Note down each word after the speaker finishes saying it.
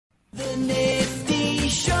The Nifty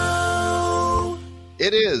Show.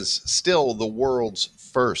 It is still the world's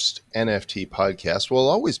first NFT podcast. Will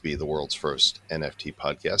always be the world's first NFT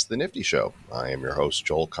podcast, The Nifty Show. I am your host,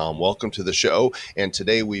 Joel Comm. Welcome to the show. And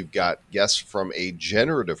today we've got guests from a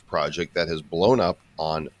generative project that has blown up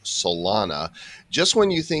on Solana. Just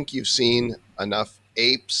when you think you've seen enough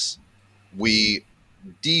apes, we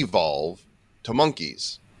devolve to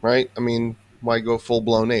monkeys, right? I mean, why go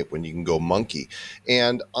full-blown ape when you can go monkey?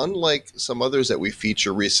 And unlike some others that we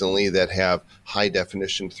feature recently that have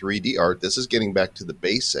high-definition 3D art, this is getting back to the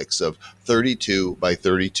basics of 32 by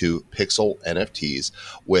 32 pixel NFTs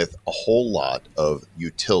with a whole lot of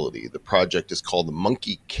utility. The project is called the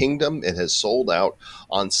Monkey Kingdom. It has sold out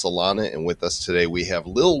on Solana, and with us today we have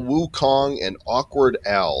Lil Wukong and Awkward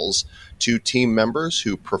Owls, two team members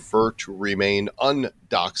who prefer to remain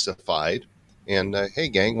undoxified. And hey,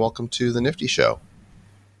 gang, welcome to the Nifty Show.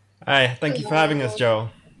 Hi, thank you for having us, Joe.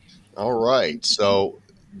 All right. So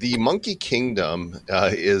the Monkey Kingdom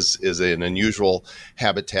is an unusual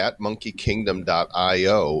habitat.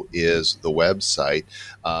 monkeykingdom.io is the website.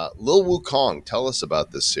 Lil Wukong, tell us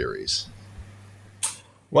about this series.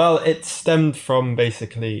 Well, it stemmed from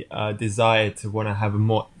basically a desire to want to have a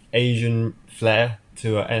more Asian flair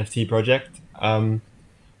to our NFT project.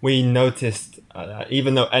 We noticed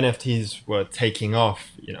even though NFTs were taking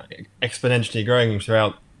off, exponentially growing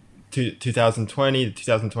throughout 2020 to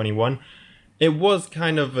 2021, it was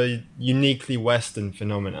kind of a uniquely Western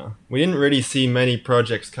phenomena. We didn't really see many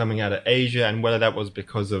projects coming out of Asia, and whether that was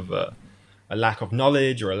because of a lack of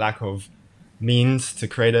knowledge or a lack of means to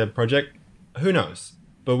create a project, who knows?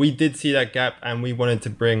 But we did see that gap, and we wanted to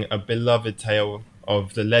bring a beloved tale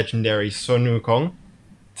of the legendary Sun Wukong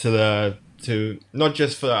to not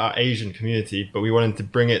just for our Asian community, but we wanted to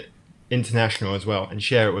bring it international as well and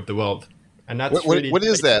share it with the world. And that's what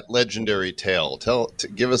is that legendary tale?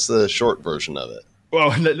 Give us the short version of it. Well,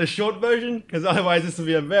 the short version, because otherwise this will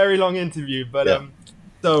be a very long interview. But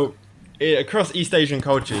yeah. Across East Asian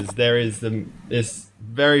cultures, there is this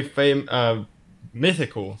very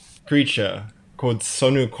mythical creature called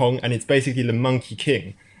Sun Wukong, and it's basically the Monkey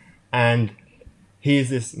King. And he's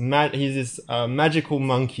this magical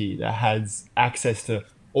monkey that has access to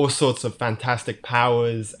all sorts of fantastic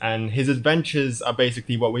powers, and his adventures are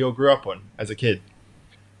basically what we all grew up on as a kid.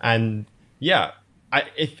 And yeah,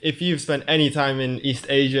 if you've spent any time in East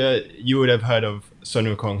Asia, you would have heard of Sun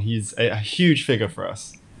Wukong. He's a huge figure for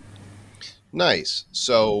us. Nice.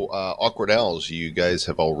 So, Awkward Owls, you guys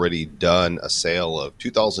have already done a sale of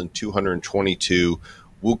 2,222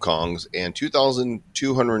 Wukongs and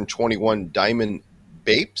 2,221 Diamond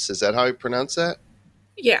Apes. Is that how you pronounce that?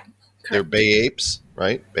 Yeah. Correct. They're Bay Apes,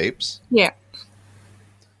 right? Apes? Yeah.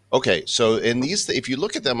 Okay, so in these, if you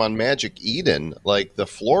look at them on Magic Eden, like the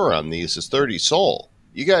floor on these is 30 Sol.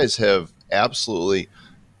 You guys have absolutely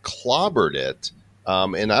clobbered it.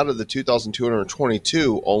 And out of the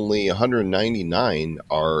 2,222, only 199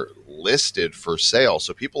 are listed for sale.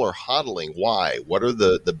 So people are hodling. Why? What are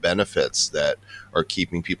the benefits that are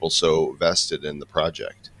keeping people so vested in the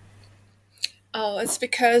project? Oh, it's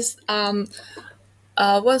because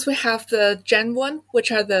once we have the Gen 1, which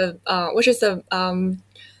is the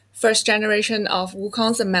first generation of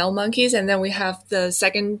Wukongs and male monkeys, and then we have the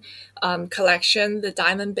second collection, the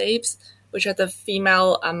Diamond Babes, which are the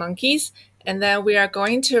female monkeys, and then we are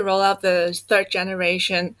going to roll out the third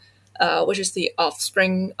generation, which is the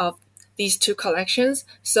offspring of these two collections.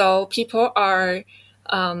 So people are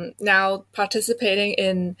now participating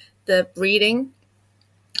in the breeding,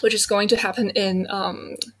 which is going to happen in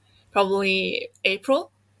probably April.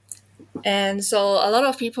 And so a lot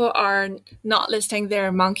of people are not listing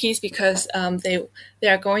their monkeys because they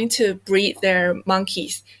are going to breed their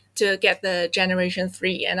monkeys to get the Generation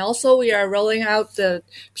 3. And also we are rolling out the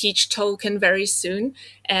Peach token very soon.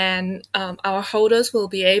 And our holders will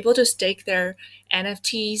be able to stake their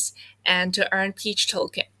NFTs and to earn Peach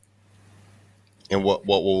token. And what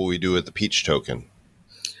will we do with the Peach token?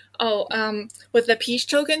 With the Peach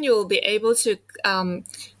token, you will be able to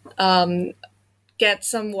get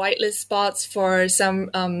some whitelist spots for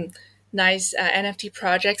some nice NFT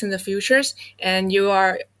projects in the futures, and you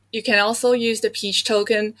can also use the Peach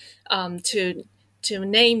token to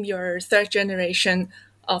name your third generation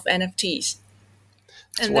of NFTs.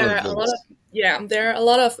 And there are a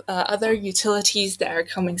lot of other utilities that are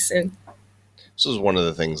coming soon. This is one of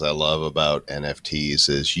the things I love about NFTs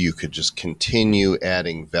is you could just continue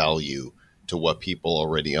adding value to what people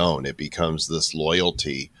already own. It becomes this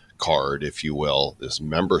loyalty card, if you will, this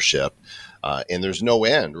membership. And there's no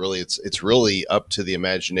end, really. It's really up to the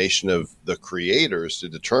imagination of the creators to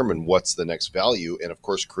determine what's the next value. And of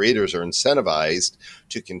course, creators are incentivized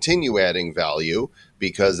to continue adding value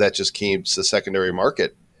because that just keeps the secondary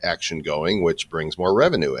market action going, which brings more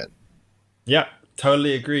revenue in. Yeah,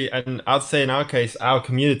 totally agree. And I'd say in our case, our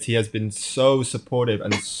community has been so supportive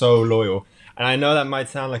and so loyal. And I know that might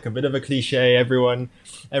sound like a bit of a cliche. Everyone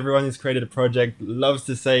who's created a project loves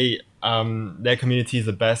to say their community is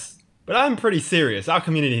the best. But I'm pretty serious. Our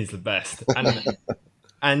community is the best.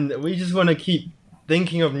 And we just want to keep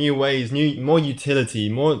thinking of new ways, more utility,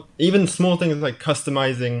 more even small things like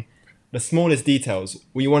customizing the smallest details.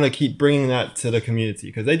 We want to keep bringing that to the community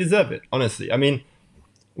because they deserve it, honestly. I mean,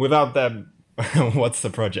 without them, what's the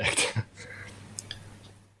project?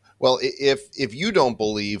 Well, if you don't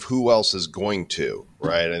believe, who else is going to,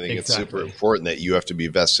 right? I think It's super important that you have to be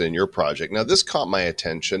vested in your project. Now, this caught my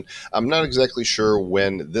attention. I'm not exactly sure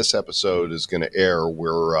when this episode is going to air.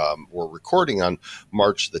 We're recording on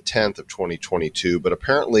March the 10th of 2022, but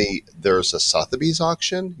apparently there's a Sotheby's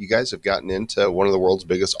auction. You guys have gotten into one of the world's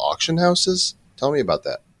biggest auction houses. Tell me about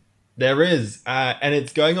that. There is, and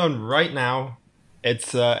it's going on right now.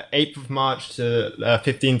 It's 8th of March to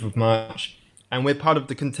 15th of March. And we're part of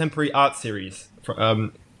the Contemporary Art Series.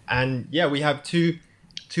 And yeah, we have two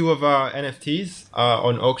of our NFTs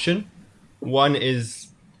on auction. One is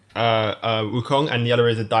Wukong and the other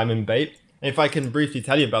is a Diamond Bape. And if I can briefly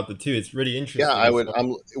tell you about the two, it's really interesting. Yeah, I would.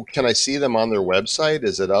 Can I see them on their website?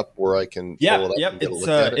 Is it up where I can pull it up and get a look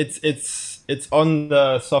at it? It's on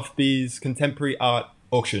the Sotheby's Contemporary Art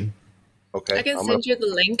auction. Okay. I can send you the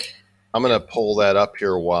link. I'm going to pull that up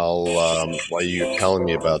here while you're telling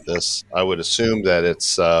me about this. I would assume that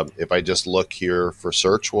it's if I just look here for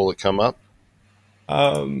search, will it come up?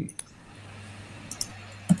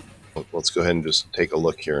 Let's go ahead and just take a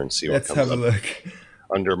look here and see what comes up. Let's have a look.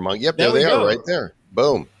 Under Monkey. Yep, there they are right there.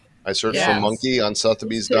 Boom. I searched for Monkey on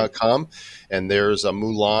Sotheby's.com, and there's a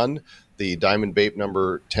Mulan, the Diamond Bape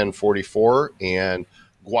number 1044, and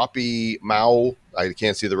Guapi Mao. I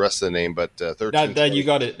can't see the rest of the name, but 13. That you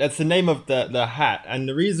got it. That's the name of the hat, and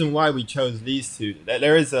the reason why we chose these two,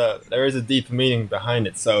 there is a deeper meaning behind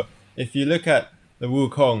it. So if you look at the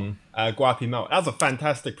Wukong Guapi Mao, that's a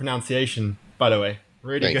fantastic pronunciation, by the way.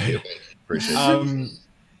 Really Thank good. You. Appreciate it.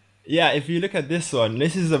 Yeah, if you look at this one,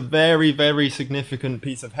 this is a very, very significant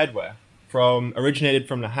piece of headwear originated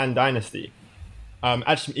from the Han Dynasty.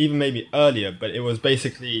 Actually, even maybe earlier, but it was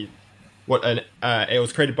basically it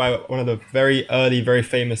was created by one of the very early, very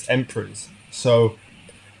famous emperors. So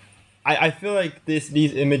I feel like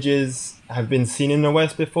these images have been seen in the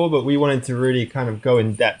West before, but we wanted to really kind of go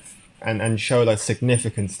in depth and show the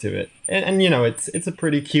significance to it. And you know, it's a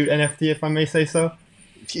pretty cute NFT, if I may say so.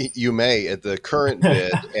 You may. At the current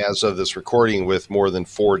bid, as of this recording, with more than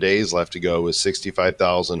 4 days left to go, is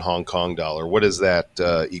 65,000 Hong Kong dollar. What is that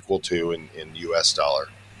equal to in US dollar?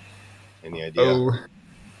 Any idea? Oh.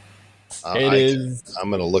 It is. I'm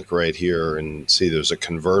going to look right here and see there's a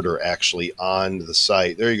converter actually on the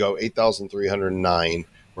site. There you go, 8,309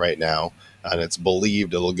 right now, and it's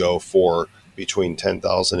believed it'll go for between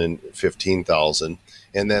 10,000 and 15,000.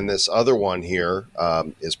 And then this other one here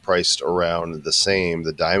is priced around the same,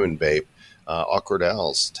 the Diamond Bape. Awkward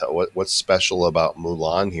Al's, what's special about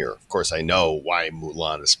Mulan here? Of course, I know why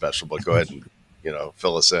Mulan is special, but go ahead and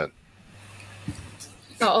fill us in.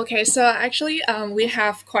 Oh, okay. So actually, we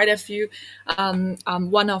have quite a few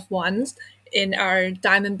one-of-ones in our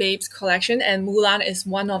Diamond Babes collection, and Mulan is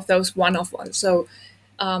one of those one-of-ones. So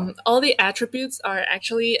all the attributes are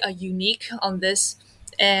actually unique on this,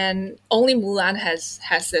 and only Mulan has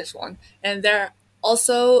this one. And there are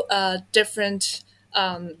also different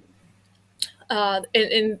in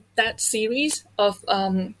that series of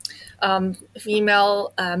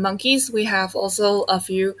female monkeys. We have also a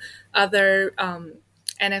few other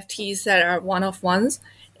NFTs that are one-of-ones,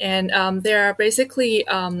 and there are basically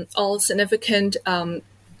all significant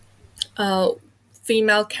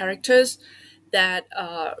female characters that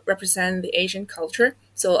represent the Asian culture.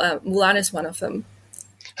 So Mulan is one of them.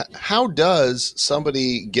 How does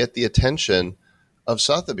somebody get the attention of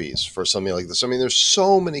Sotheby's for something like this? I mean, there's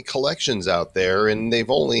so many collections out there, and they've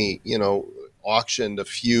only, auctioned a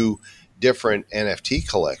few different NFT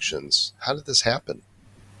collections. How did this happen?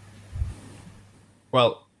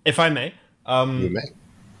 Well, if I may. You may.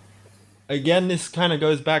 Again, this kind of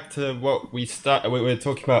goes back to what we were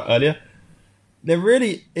talking about earlier. There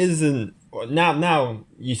really isn't. Now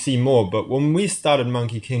you see more, but when we started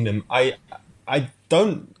Monkey Kingdom, I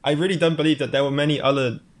really don't believe that there were many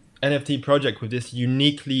other NFT projects with this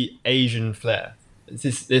uniquely Asian flair.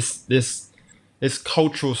 This this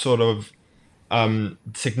cultural sort of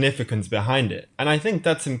significance behind it. And I think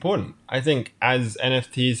that's important. I think as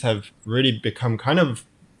NFTs have really become kind of,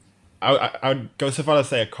 I would go so far as to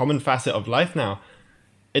say, a common facet of life now,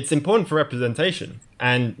 it's important for representation.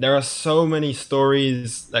 And there are so many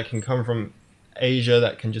stories that can come from Asia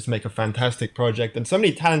that can just make a fantastic project, and so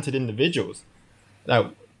many talented individuals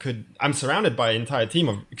that could, I'm surrounded by an entire team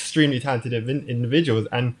of extremely talented individuals.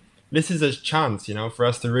 And this is a chance, for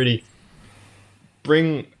us to really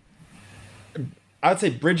I'd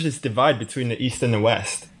say bridge this divide between the East and the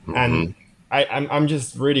West. Mm-hmm. And I'm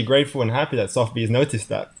just really grateful and happy that Softbee has noticed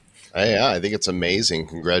that. Yeah, I think it's amazing.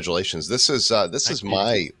 Congratulations. This is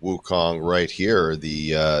my Wukong right here.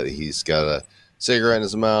 He's got a cigarette in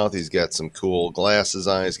his mouth. He's got some cool glasses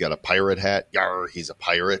on. He's got a pirate hat. Yar, he's a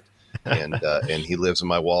pirate. And he lives in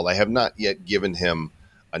my wall. I have not yet given him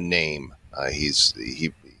a name.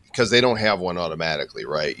 Because they don't have one automatically,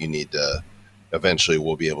 right? You need to, eventually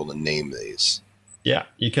we'll be able to name these. Yeah,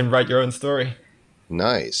 you can write your own story.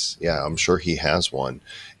 Nice. Yeah, I'm sure he has one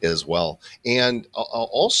as well. And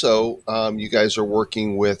also, you guys are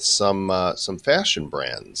working with some fashion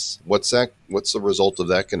brands. What's that? What's the result of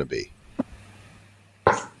that going to be?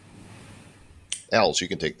 Els, you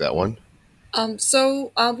can take that one.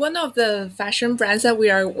 So one of the fashion brands that we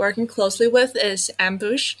are working closely with is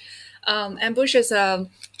Ambush. Ambush is a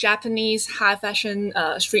Japanese high fashion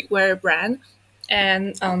streetwear brand.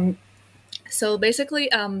 And so basically,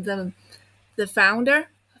 the founder,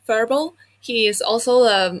 Verbal, he is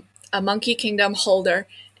also a Monkey Kingdom holder,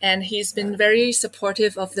 and he's been very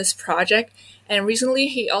supportive of this project. And recently,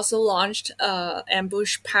 he also launched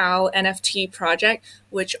Ambush POW NFT project,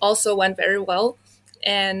 which also went very well.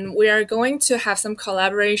 And we are going to have some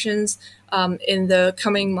collaborations in the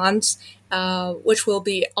coming months, which will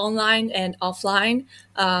be online and offline.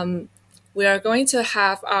 We are going to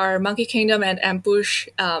have our Monkey Kingdom and Ambush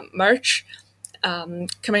merch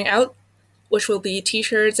coming out, which will be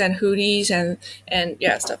t-shirts and hoodies and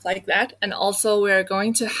stuff like that. And also we're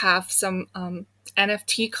going to have some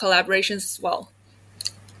NFT collaborations as well.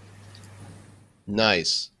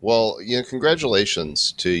 Nice. Well,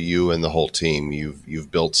 congratulations to you and the whole team.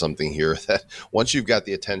 You've built something here that once you've got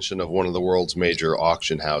the attention of one of the world's major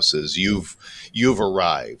auction houses, you've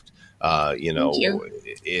arrived. Thank you.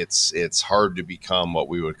 It's hard to become what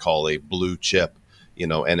we would call a blue chip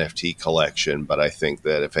NFT collection, but I think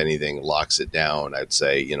that if anything locks it down, I'd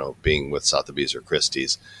say, being with Sotheby's or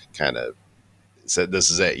Christie's kind of said, this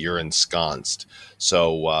is it, you're ensconced.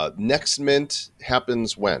 So next mint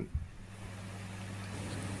happens when?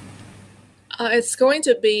 It's going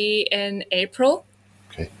to be in April.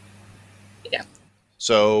 Okay. Yeah.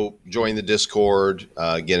 So join the Discord,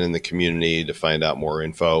 get in the community to find out more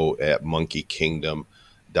info at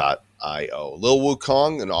monkeykingdom.io. Lil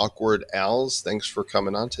Wukong and Awkward Als, thanks for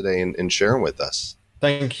coming on today and sharing with us.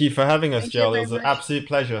 Thank you for having us, Joel. It was an absolute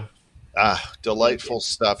pleasure. Delightful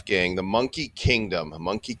stuff, gang. The Monkey Kingdom,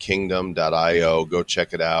 monkeykingdom.io. Go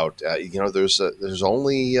check it out. There's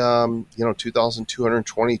only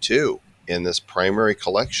 2,222 in this primary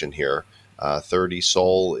collection here. 30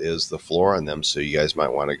 Sol is the floor on them, so you guys might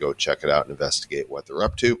want to go check it out and investigate what they're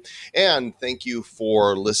up to. And thank you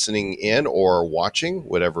for listening in or watching,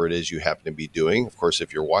 whatever it is you happen to be doing. Of course,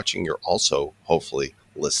 if you're watching, you're also hopefully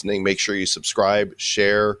listening. Make sure you subscribe,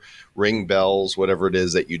 share, ring bells, whatever it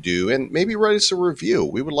is that you do, and maybe write us a review.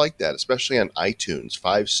 We would like that, especially on iTunes.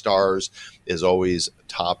 5 stars is always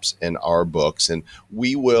tops in our books, and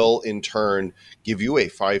we will in turn give you a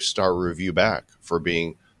 5-star review back for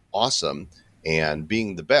being awesome and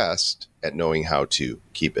being the best at knowing how to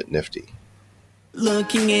keep it nifty.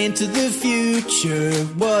 Looking into the future,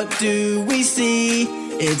 what do we see?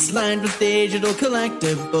 It's lined with digital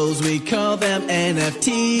collectibles, we call them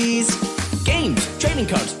NFTs. Games, trading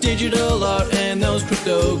cards, digital art, and those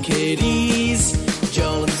crypto kitties.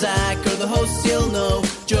 Joel and Zach are the hosts, you'll know.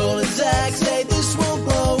 Joel and Zach say this will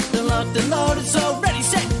blow. They're locked and loaded, so ready,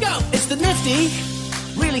 set, go! It's the nifty,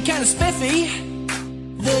 really kind of spiffy.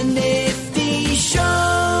 The nifty.